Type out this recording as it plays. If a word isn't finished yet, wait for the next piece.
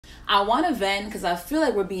I want to vent because I feel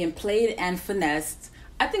like we're being played and finessed.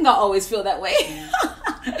 I think I always feel that way.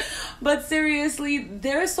 But seriously,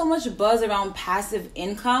 there is so much buzz around passive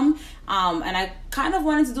income. And I kind of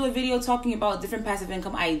wanted to do a video talking about different passive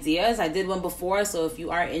income ideas. I did one before, so if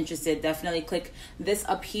you are interested, definitely click this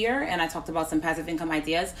up here. And I talked about some passive income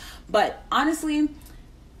ideas. But honestly,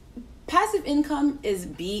 passive income is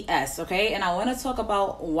BS, okay? And I want to talk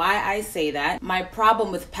about why I say that, my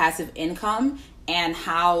problem with passive income, and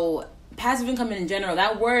how passive income in general,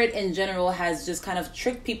 that word in general, has just kind of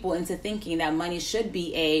tricked people into thinking that money should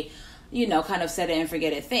be a, kind of set it and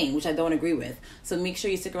forget it thing, which I don't agree with. So make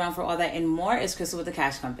sure you stick around for all that and more. It's Crystal with the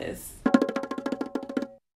Cash Compass.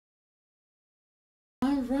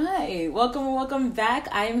 All right, welcome back.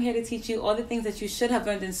 I am here to teach you all the things that you should have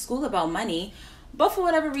learned in school about money, but for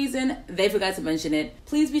whatever reason, they forgot to mention it.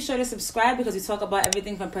 Please be sure to subscribe because we talk about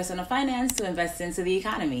everything from personal finance to invest into the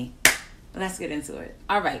economy. Let's get into it.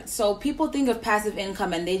 All right, so people think of passive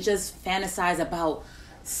income and they just fantasize about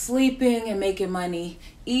sleeping and making money,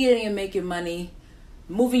 eating and making money,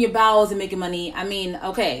 moving your bowels and making money. I mean,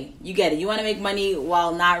 okay, you get it. You want to make money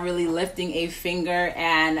while not really lifting a finger,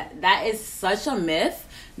 and that is such a myth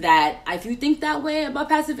that if you think that way about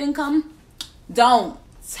passive income, don't.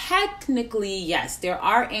 Technically, yes, there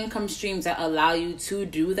are income streams that allow you to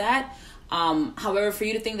do that. However, for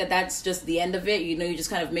you to think that that's just the end of it, you just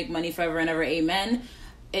kind of make money forever and ever, amen,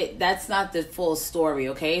 that's not the full story,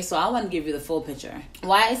 okay? So I want to give you the full picture.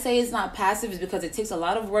 Why I say it's not passive is because it takes a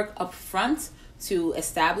lot of work up front to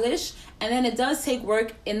establish, and then it does take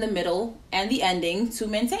work in the middle and the ending to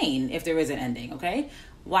maintain, if there is an ending, okay?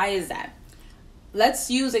 Why is that?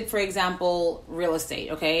 Let's use, for example, real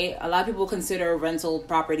estate, okay? A lot of people consider rental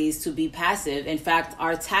properties to be passive. In fact,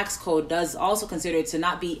 our tax code does also consider it to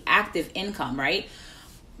not be active income, right?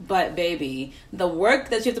 But baby, the work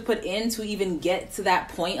that you have to put in to even get to that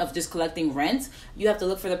point of just collecting rent, you have to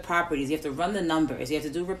look for the properties, you have to run the numbers, you have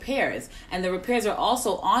to do repairs. And the repairs are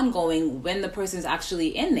also ongoing when the person's actually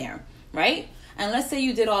in there, right? And let's say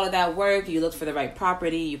you did all of that work, you looked for the right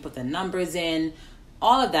property, you put the numbers in,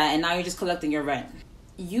 all of that, and now you're just collecting your rent.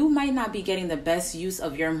 You might not be getting the best use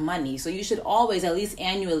of your money. So you should always, at least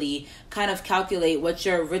annually, kind of calculate what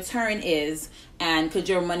your return is, and could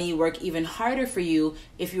your money work even harder for you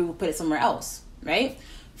if you put it somewhere else, right?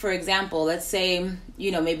 For example, let's say,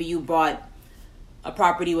 maybe you bought a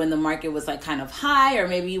property when the market was kind of high, or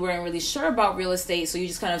maybe you weren't really sure about real estate, so you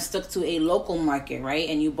just kind of stuck to a local market, right?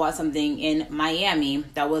 And you bought something in Miami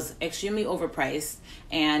that was extremely overpriced,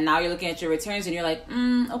 and now you're looking at your returns and you're like,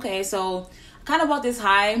 okay, so I kind of bought this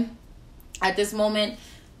high. At this moment,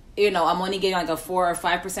 I'm only getting a 4 or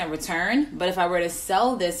 5% return, but if I were to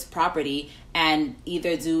sell this property and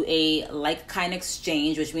either do a like-kind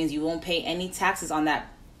exchange, which means you won't pay any taxes on that,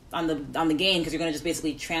 on the gain, because you're going to just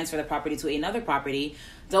basically transfer the property to another property.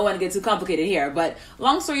 Don't want to get too complicated here, but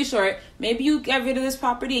long story short, maybe you get rid of this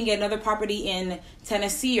property and get another property in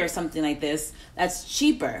Tennessee or something like this that's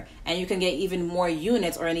cheaper, and you can get even more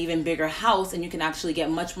units or an even bigger house, and you can actually get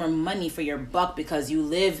much more money for your buck because you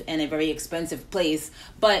live in a very expensive place.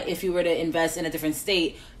 But if you were to invest in a different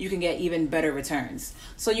state, you can get even better returns.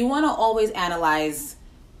 So you want to always analyze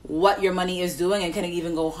what your money is doing, and can it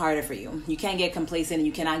even go harder for you. You can't get complacent and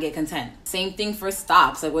you cannot get content. Same thing for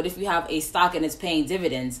stocks. What if you have a stock and it's paying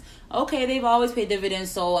dividends? Okay, they've always paid dividends,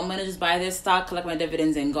 so I'm gonna just buy this stock, collect my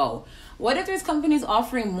dividends, and go. What if there's companies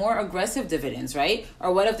offering more aggressive dividends, right?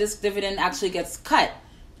 Or what if this dividend actually gets cut?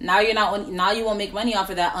 Now you won't make money off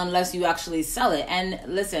of that unless you actually sell it. And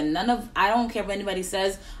listen, I don't care what anybody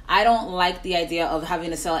says. I don't like the idea of having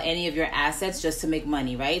to sell any of your assets just to make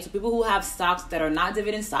money, right? So people who have stocks that are not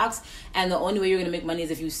dividend stocks, and the only way you're going to make money is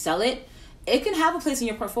if you sell it, it can have a place in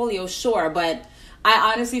your portfolio, sure, but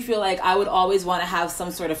I honestly feel like I would always want to have some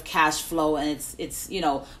sort of cash flow, and it's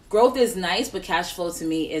growth is nice, but cash flow to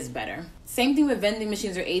me is better. Same thing with vending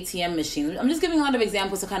machines or ATM machines. I'm just giving a lot of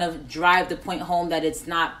examples to kind of drive the point home that it's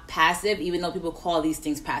not passive, even though people call these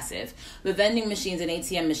things passive. With vending machines and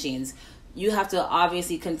ATM machines, you have to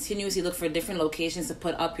obviously continuously look for different locations to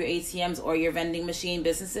put up your ATMs or your vending machine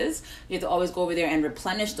businesses. You have to always go over there and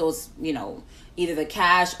replenish those, either the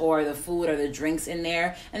cash or the food or the drinks in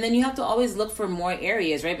there. And then you have to always look for more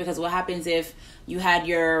areas, right? Because what happens if you had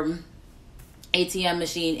your ATM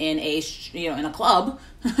machine in a club,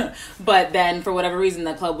 but then for whatever reason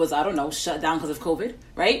the club was, shut down because of COVID,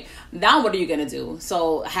 right? Now what are you gonna do?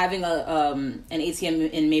 So having an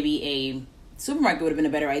ATM in maybe a supermarket would have been a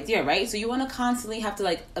better idea, right? So you want to constantly have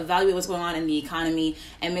to evaluate what's going on in the economy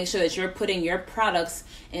and make sure that you're putting your products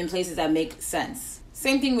in places that make sense.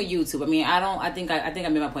 Same thing with YouTube. I think I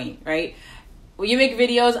made my point, right? when you make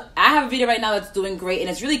videos, I have a video right now that's doing great and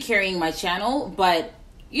it's really carrying my channel, but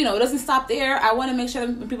you know, it doesn't stop there. I want to make sure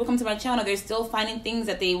that when people come to my channel, they're still finding things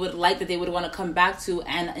that they would like, that they would want to come back to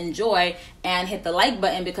and enjoy, and hit the like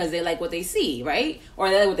button because they like what they see, right? Or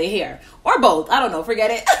they like what they hear, or both. I don't know, forget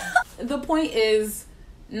it. The point is,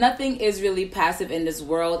 nothing is really passive in this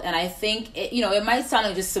world. And I think, it might sound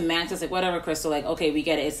like just semantics, like whatever, Crystal, like, okay, we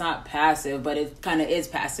get it. It's not passive, but it kind of is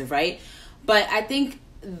passive, right? But I think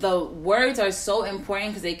the words are so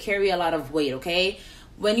important because they carry a lot of weight, okay?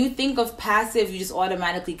 When you think of passive, you just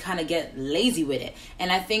automatically kind of get lazy with it.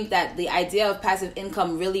 And I think that the idea of passive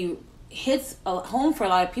income really hits home for a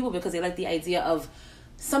lot of people because they like the idea of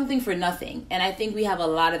something for nothing. And I think we have a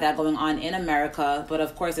lot of that going on in America, but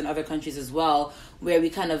of course in other countries as well, where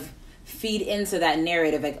we kind of feed into that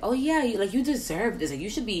narrative, like, oh yeah, you deserve this, like you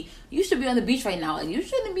should be on the beach right now, like you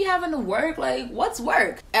shouldn't be having to work, like what's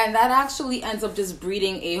work? And that actually ends up just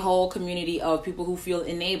breeding a whole community of people who feel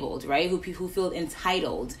enabled, right? Who feel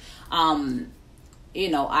entitled,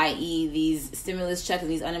 i.e. these stimulus checks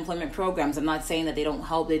and these unemployment programs. I'm not saying that they don't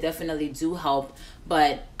help, they definitely do help,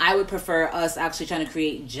 but I would prefer us actually trying to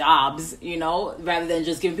create jobs, rather than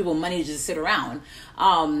just giving people money to just sit around.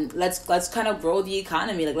 Let's kind of grow the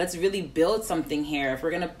economy. Like, let's really build something here. If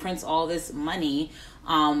we're going to print all this money,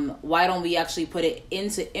 why don't we actually put it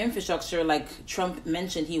into infrastructure like Trump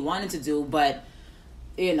mentioned he wanted to do, but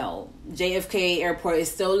JFK airport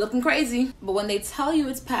is still looking crazy. But when they tell you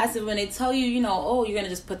it's passive, when they tell you, oh, you're going to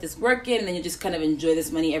just put this work in and then you just kind of enjoy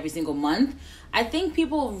this money every single month, I think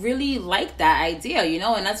people really like that idea,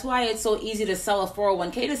 and that's why it's so easy to sell a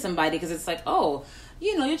 401k to somebody, because it's like, oh,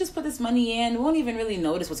 you just put this money in, we won't even really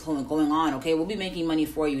notice what's going on, okay? We'll be making money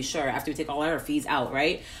for you, sure, after we take all our fees out,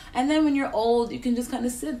 right? And then when you're old, you can just kind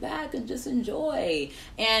of sit back and just enjoy.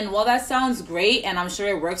 And while that sounds great, and I'm sure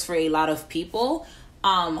it works for a lot of people,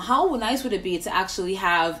 how nice would it be to actually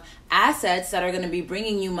have assets that are going to be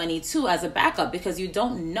bringing you money too as a backup, because you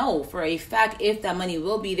don't know for a fact if that money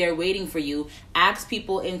will be there waiting for you. Ask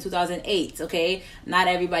people in 2008, okay? Not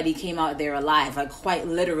everybody came out there alive. Like, quite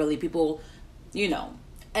literally, people,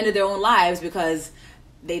 ended their own lives because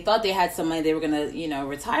they thought they had some money they were going to,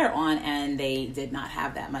 retire on, and they did not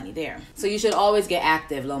have that money there. So you should always get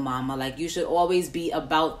active, little mama. Like, you should always be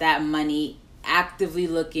about that money, actively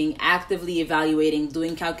looking, actively evaluating,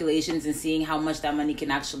 doing calculations, and seeing how much that money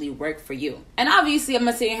can actually work for you. And obviously, I'm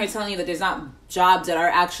not sitting here telling you that there's not jobs that are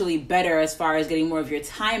actually better as far as getting more of your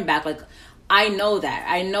time back. Like, I know that.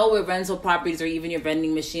 I know with rental properties or even your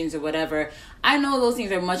vending machines or whatever, I know those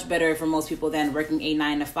things are much better for most people than working a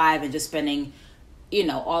 9 to 5 and just spending,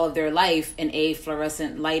 all of their life in a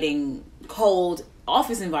fluorescent lighting, cold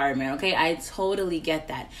office environment, okay? I totally get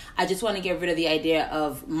that. I just want to get rid of the idea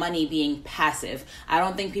of money being passive. I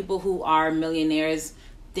don't think people who are millionaires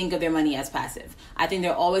think of their money as passive. I think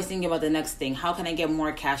they're always thinking about the next thing. How can I get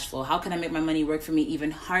more cash flow? How can I make my money work for me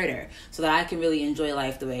even harder so that I can really enjoy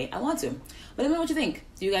life the way I want to? But let me know what you think.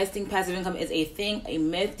 Do you guys think passive income is a thing, a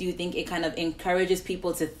myth? Do you think it kind of encourages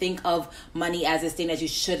people to think of money as this thing that you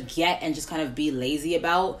should get and just kind of be lazy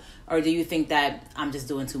about? Or do you think that I'm just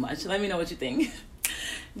doing too much? Let me know what you think.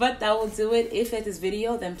 But that will do it. If you like this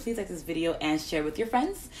video, then please like this video and share with your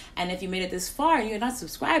friends. And if you made it this far and you're not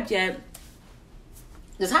subscribed yet,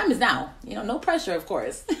 the time is now. No pressure, of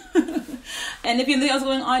course. And if you have anything else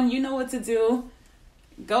going on, you know what to do.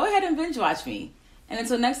 Go ahead and binge watch me. And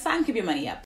until next time, keep your money up.